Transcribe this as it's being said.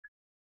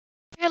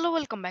Hello,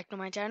 welcome back to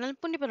my channel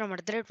Puniparam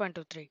at the rate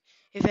 123.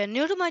 If you are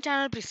new to my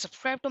channel, please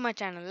subscribe to my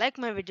channel, like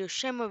my videos,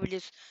 share my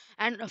videos,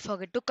 and don't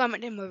forget to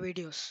comment in my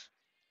videos.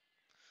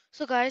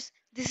 So, guys,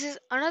 this is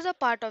another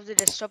part of the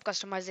desktop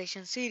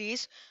customization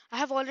series. I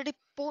have already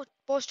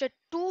posted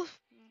two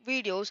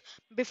videos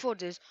before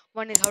this.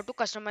 One is how to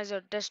customize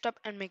your desktop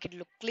and make it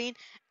look clean,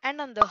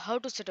 and another how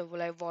to set up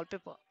live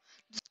wallpaper.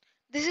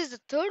 This is the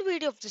third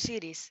video of the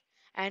series,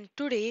 and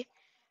today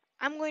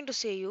I'm going to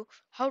say you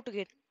how to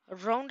get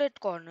rounded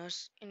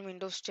corners in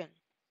Windows 10.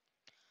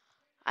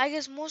 I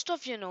guess most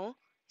of you know,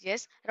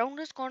 yes,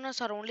 rounded corners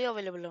are only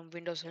available on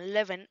Windows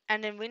 11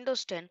 and in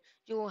Windows 10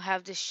 you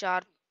have the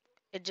sharp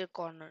edged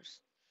corners.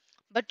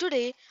 But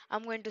today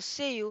I'm going to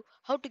say you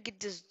how to get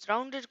these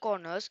rounded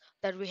corners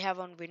that we have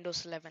on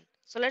Windows 11.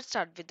 So let's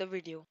start with the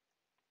video.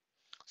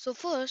 So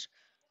first,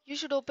 you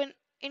should open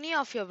any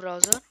of your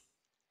browser,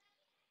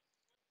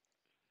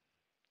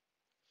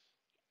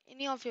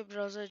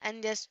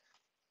 and just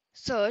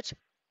search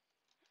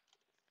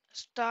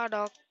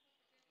Stardock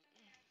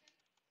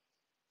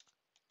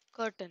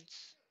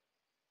curtains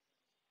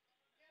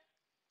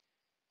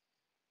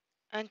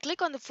and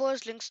click on the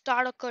first link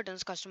Stardock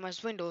curtains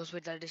customize windows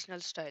with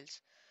additional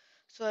styles.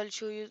 So I'll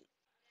show you.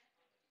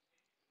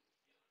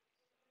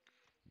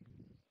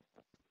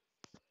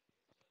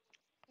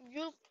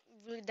 You'll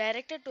be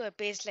directed to a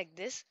page like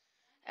this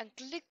and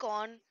click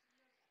on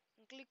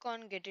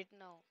get it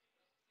now.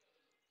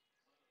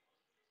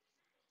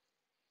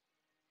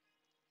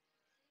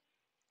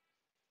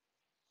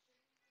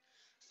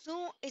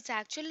 So it's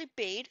actually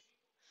paid,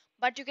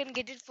 but you can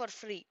get it for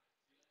free.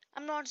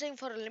 I'm not saying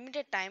for a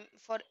limited time,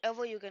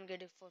 forever you can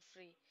get it for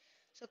free.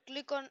 So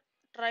click on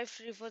try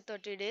free for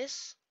 30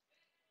 days.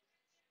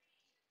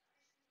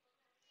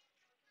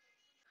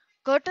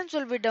 Curtains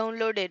will be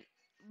downloaded,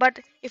 but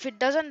if it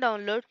doesn't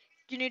download,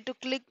 you need to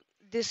click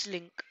this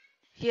link.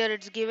 Here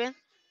it's given,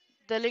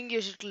 the link you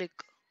should click.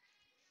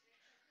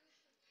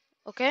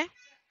 Okay?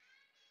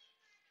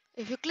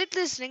 If you click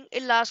this link,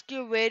 it'll ask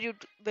you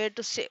where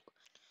to save.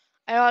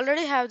 I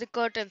already have the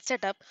curtain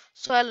set up,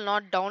 so I'll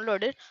not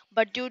download it,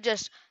 but you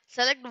just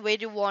select where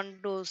you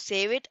want to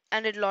save it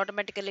and it'll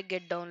automatically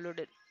get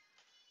downloaded.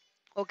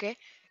 Okay,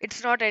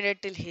 it's not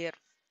ended till here.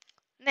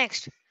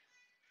 Next,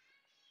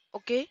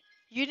 okay,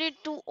 you need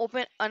to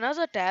open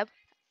another tab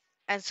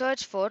and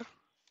search for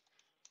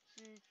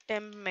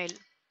temp mail.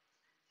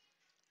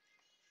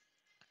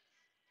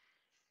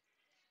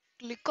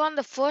 Click on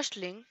the first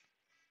link.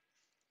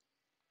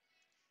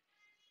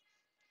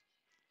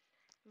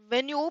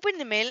 When you open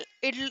the mail,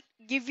 it'll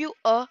give you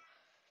a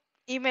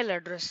email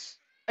address.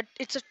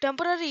 It's a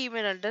temporary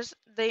email address.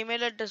 The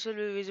email address will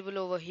be visible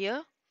over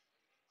here.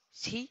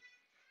 See,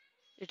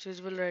 it's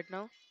visible right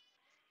now.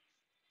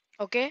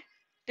 Okay,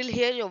 till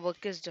here your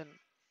work is done.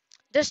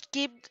 Just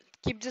keep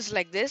this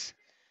like this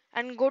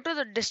and go to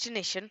the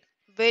destination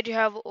where you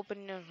have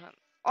opened your hand.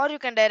 Or you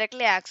can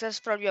directly access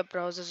from your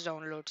browser's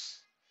downloads.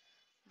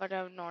 But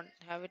I will not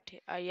have it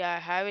here. Yeah, I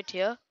have it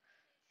here.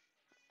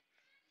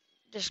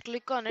 Just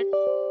click on it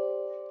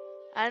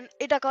and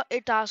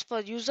it asks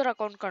for user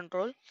account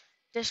control.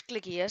 Just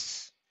click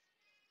yes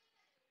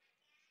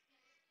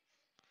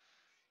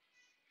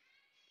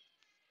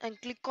and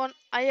click on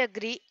I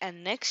agree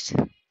and next.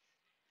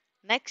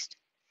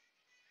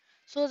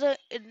 So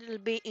it will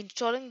be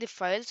installing the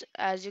files.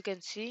 As you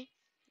can see,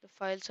 the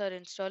files are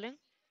installing.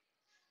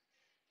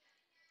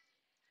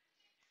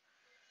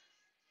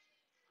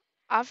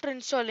 After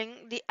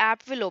installing, the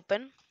app will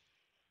open.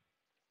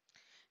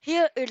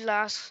 Here it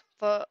asks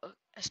for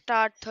a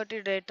start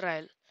 30-day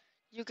trial.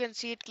 You can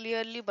see it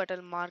clearly, but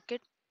I'll mark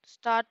it.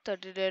 Start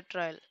 30-day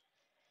trial.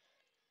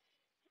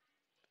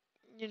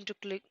 You need to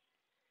click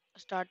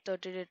start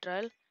 30-day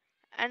trial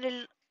and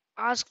it'll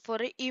ask for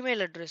an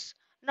email address.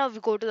 Now we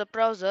go to the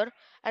browser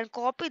and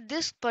copy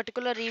this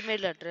particular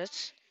email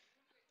address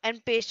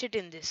and paste it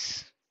in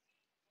this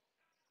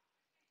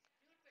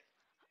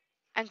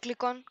and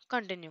click on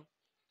continue.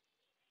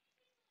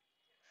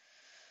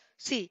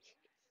 See,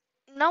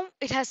 now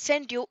it has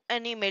sent you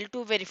an email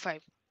to verify.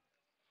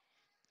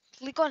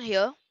 Click on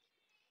here,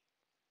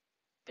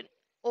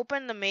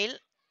 open the mail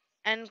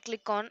and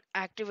click on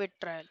activate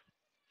trial.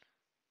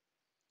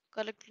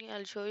 Correctly,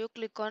 I'll show you.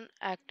 Click on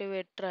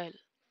activate trial.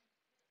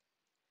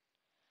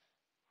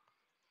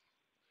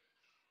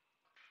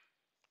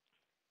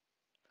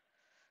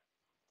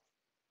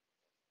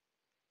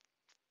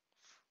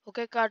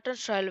 Okay,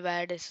 cartridge trial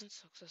validation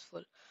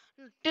successful.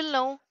 Till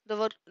now,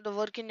 the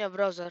work in your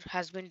browser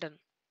has been done.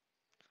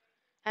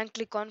 And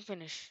click on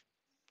finish.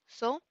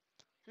 So,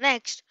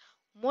 next,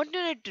 what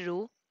you need to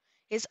do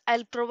is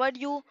I'll provide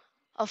you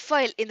a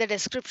file in the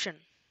description.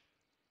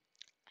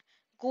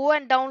 Go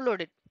and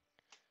download it.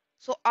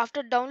 So,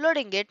 after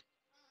downloading it,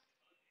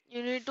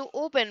 you need to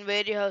open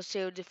where you have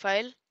saved the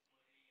file.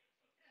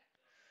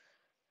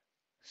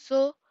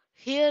 So,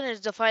 here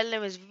is the file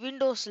name is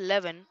Windows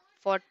 11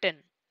 for 10.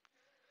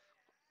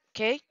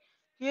 Okay,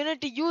 you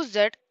need to use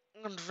that.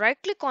 Right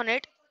click on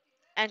it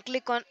and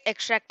click on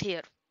extract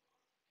here.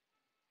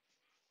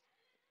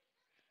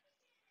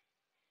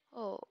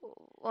 Oh,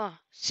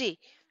 See,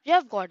 we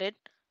have got it.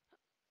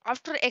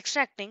 After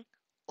extracting,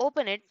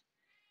 open it,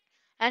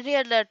 and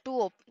here there are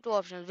two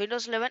options: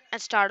 Windows 11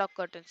 and Start Dock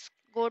Curtains.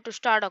 Go to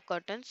Start Dock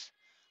Curtains.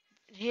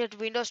 Here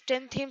Windows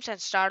 10 themes and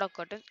Start Dock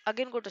Curtains.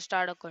 Again go to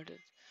Start Dock Curtains.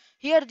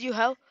 Here you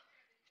have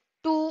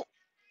two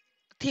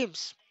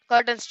themes,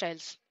 curtain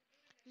styles.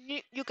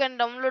 You can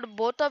download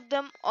both of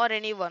them or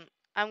any one.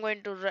 I'm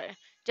going to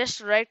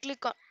just right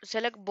click on,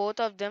 select both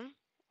of them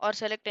or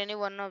select any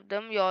one of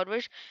them your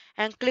wish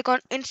and click on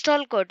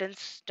install curtain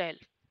style.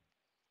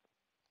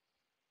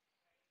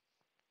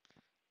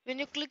 When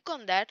you click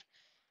on that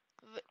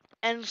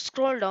and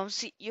scroll down,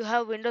 see you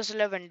have Windows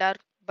 11 Dark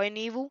by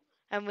Nivu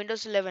and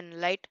Windows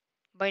 11 Lite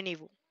by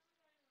Nivu.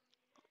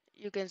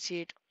 You can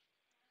see it.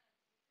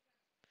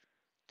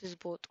 This is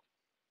both.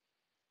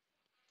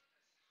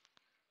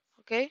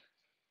 Okay.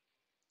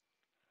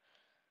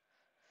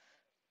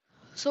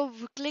 So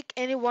we click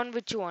any one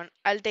which you want.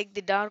 I'll take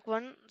the dark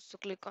one. So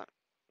click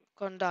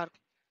on dark.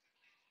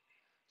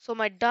 So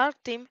my dark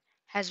theme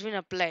has been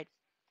applied.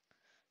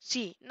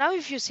 See, now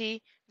if you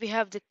see, we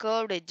have the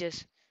curved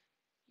edges.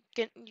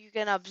 You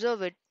can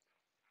observe it.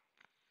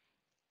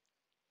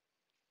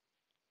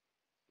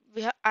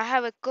 I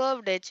have a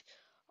curved edge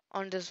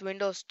on this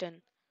Windows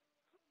 10.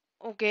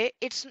 Okay,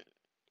 it's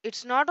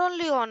not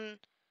only on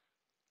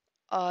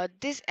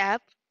this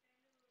app,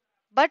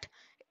 but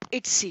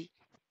it's C.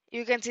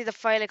 You can see the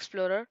file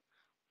explorer.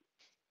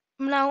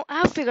 Now I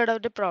have figured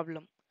out the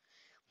problem.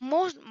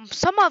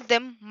 Some of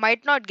them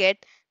might not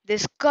get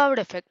this curved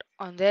effect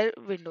on their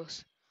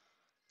windows.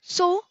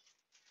 So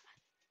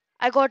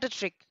I got a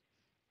trick.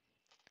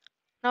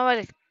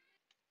 Now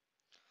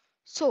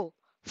so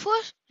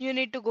first you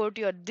need to go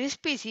to your this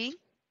PC.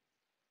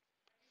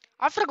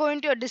 After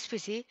going to your this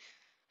PC,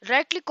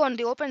 right click on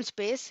the open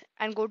space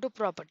and go to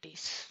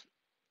properties.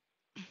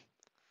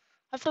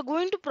 After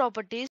going to properties,